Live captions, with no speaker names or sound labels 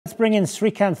bring in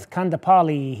Srikanth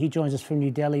Kondapalli. He joins us from New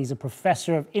Delhi. He's a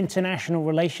professor of international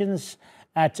relations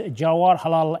at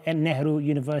Jawaharlal Nehru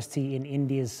University in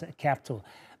India's capital.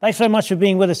 Thanks very much for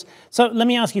being with us. So let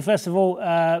me ask you, first of all,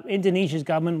 Indonesia's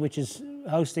government, which is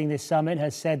hosting this summit,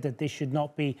 has said that this should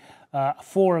not be a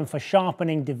forum for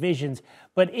sharpening divisions.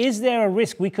 But is there a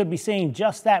risk we could be seeing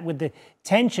just that with the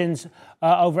tensions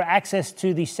over access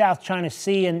to the South China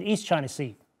Sea and East China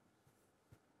Sea?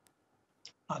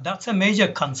 That's a major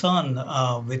concern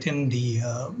within the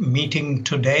meeting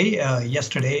today,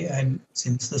 yesterday, and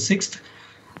since the 6th.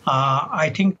 I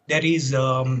think there is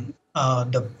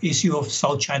the issue of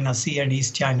South China Sea and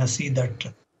East China Sea that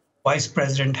Vice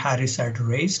President Harris had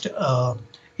raised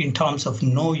in terms of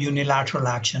no unilateral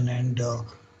action, and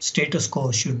status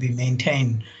quo should be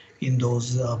maintained in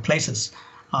those places.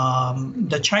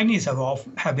 The Chinese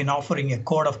have been offering a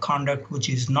code of conduct which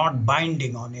is not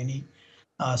binding on any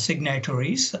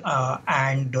signatories,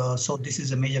 and so this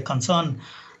is a major concern,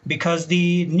 because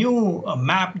the new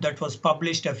map that was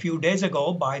published a few days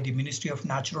ago by the Ministry of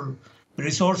Natural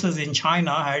Resources in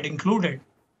China had included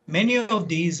many of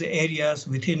these areas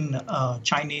within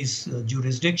Chinese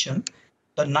jurisdiction,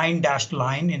 the 9-dashed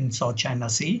line in South China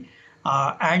Sea.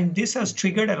 And this has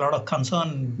triggered a lot of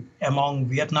concern among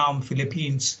Vietnam,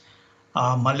 Philippines,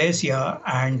 Malaysia,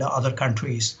 and other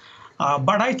countries.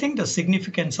 But I think the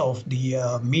significance of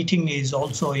the meeting is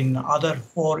also in other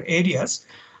 4 areas,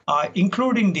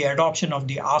 including the adoption of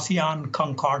the ASEAN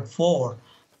Concord 4.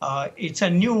 It's a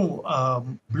new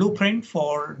blueprint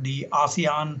for the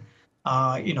ASEAN,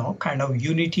 kind of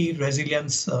unity,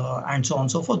 resilience, and so on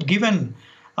and so forth, given,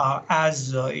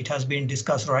 as it has been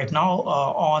discussed right now,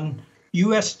 on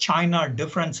US-China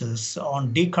differences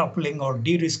on decoupling or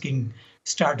de-risking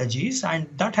strategies, and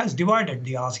that has divided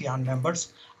the ASEAN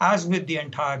members, as with the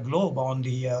entire globe, on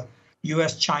the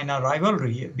US-China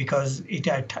rivalry, because it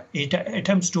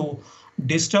attempts to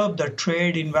disturb the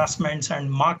trade, investments, and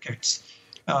markets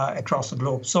across the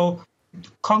globe. So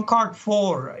Concord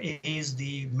 4 is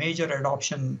the major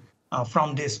adoption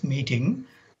from this meeting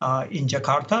in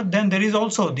Jakarta. Then there is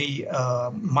also the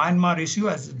Myanmar issue,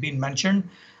 as has been mentioned.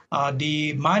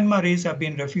 The Myanmaris have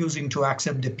been refusing to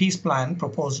accept the peace plan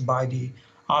proposed by the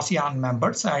ASEAN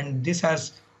members, and this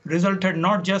has resulted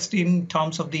not just in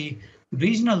terms of the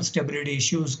regional stability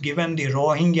issues, given the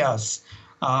Rohingyas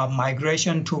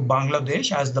migration to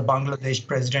Bangladesh, as the Bangladesh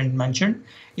president mentioned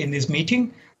in this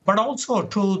meeting, but also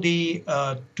to the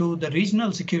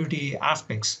regional security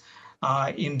aspects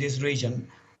in this region.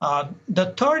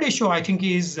 The third issue, I think,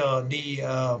 is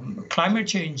the climate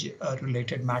change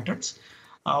related matters,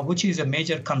 which is a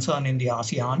major concern in the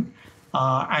ASEAN.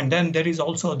 And then there is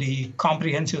also the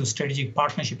comprehensive strategic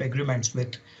partnership agreements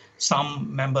with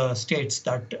some member states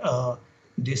that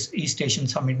this East Asian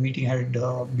Summit meeting had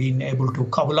been able to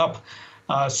cobble up.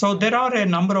 So there are a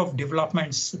number of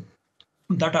developments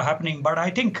that are happening. But I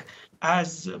think,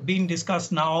 as being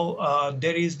discussed now,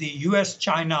 there is the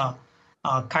US-China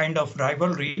kind of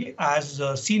rivalry. As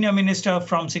a senior minister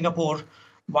from Singapore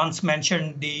once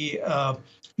mentioned, the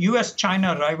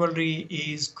US-China rivalry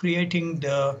is creating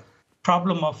the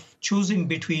problem of choosing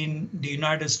between the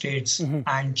United States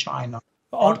and China,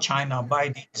 or China by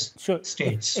these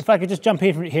states. If I could just jump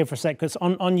in here for a sec, because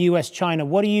on US-China,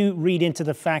 what do you read into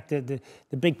the fact that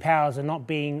the big powers are not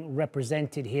being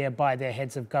represented here by their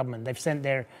heads of government? They've sent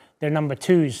their number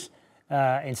 2s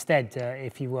instead,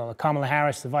 if you will. Kamala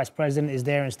Harris, the vice president, is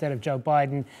there instead of Joe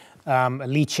Biden.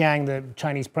 Li Qiang, the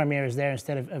Chinese premier, is there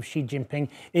instead of Xi Jinping.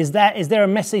 Is there a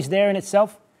message there in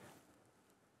itself?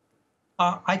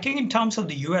 I think in terms of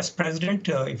the US president,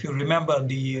 if you remember,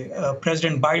 the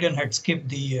President Biden had skipped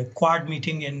the Quad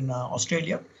meeting in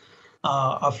Australia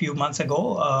a few months ago,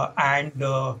 and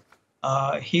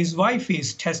his wife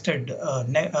is tested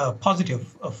positive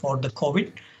for the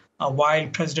COVID, while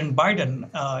President Biden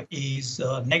is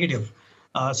negative.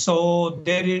 So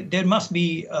there must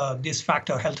be this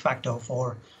health factor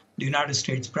for the United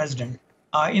States president.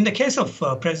 In the case of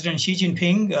President Xi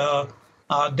Jinping,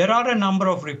 there are a number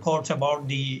of reports about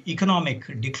the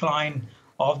economic decline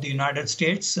of the United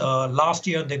States. Last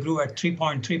year, they grew at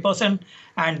 3.3%,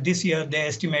 and this year they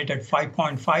estimated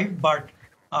 5.5%. But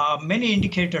many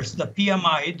indicators, the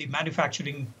PMI, the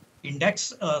manufacturing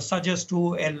index, suggests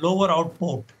to a lower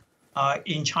output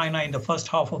in China in the first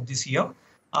half of this year.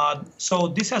 So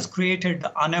this has created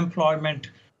unemployment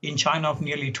in China of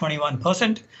nearly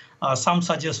 21%. Some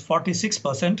suggest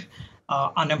 46%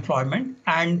 unemployment.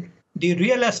 And the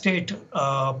real estate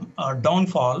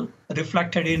downfall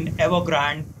reflected in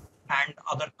Evergrande and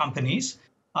other companies.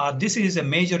 This is a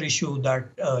major issue that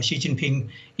Xi Jinping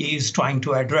is trying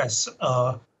to address.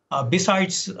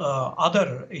 besides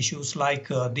other issues like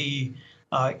the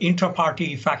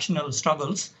intra-party factional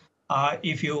struggles.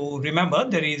 If you remember,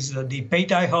 there is the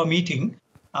Peitaihe meeting,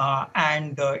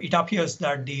 and it appears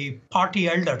that the party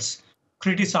elders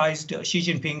criticized Xi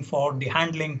Jinping for the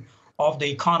handling of the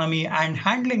economy and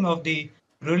handling of the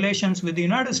relations with the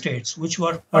United States, which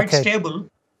were quite stable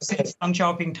since Deng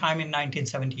Xiaoping time in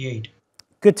 1978.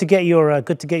 Good to get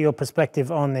your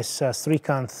perspective on this,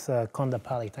 Srikanth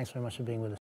Kondapalli. Thanks very much for being with us.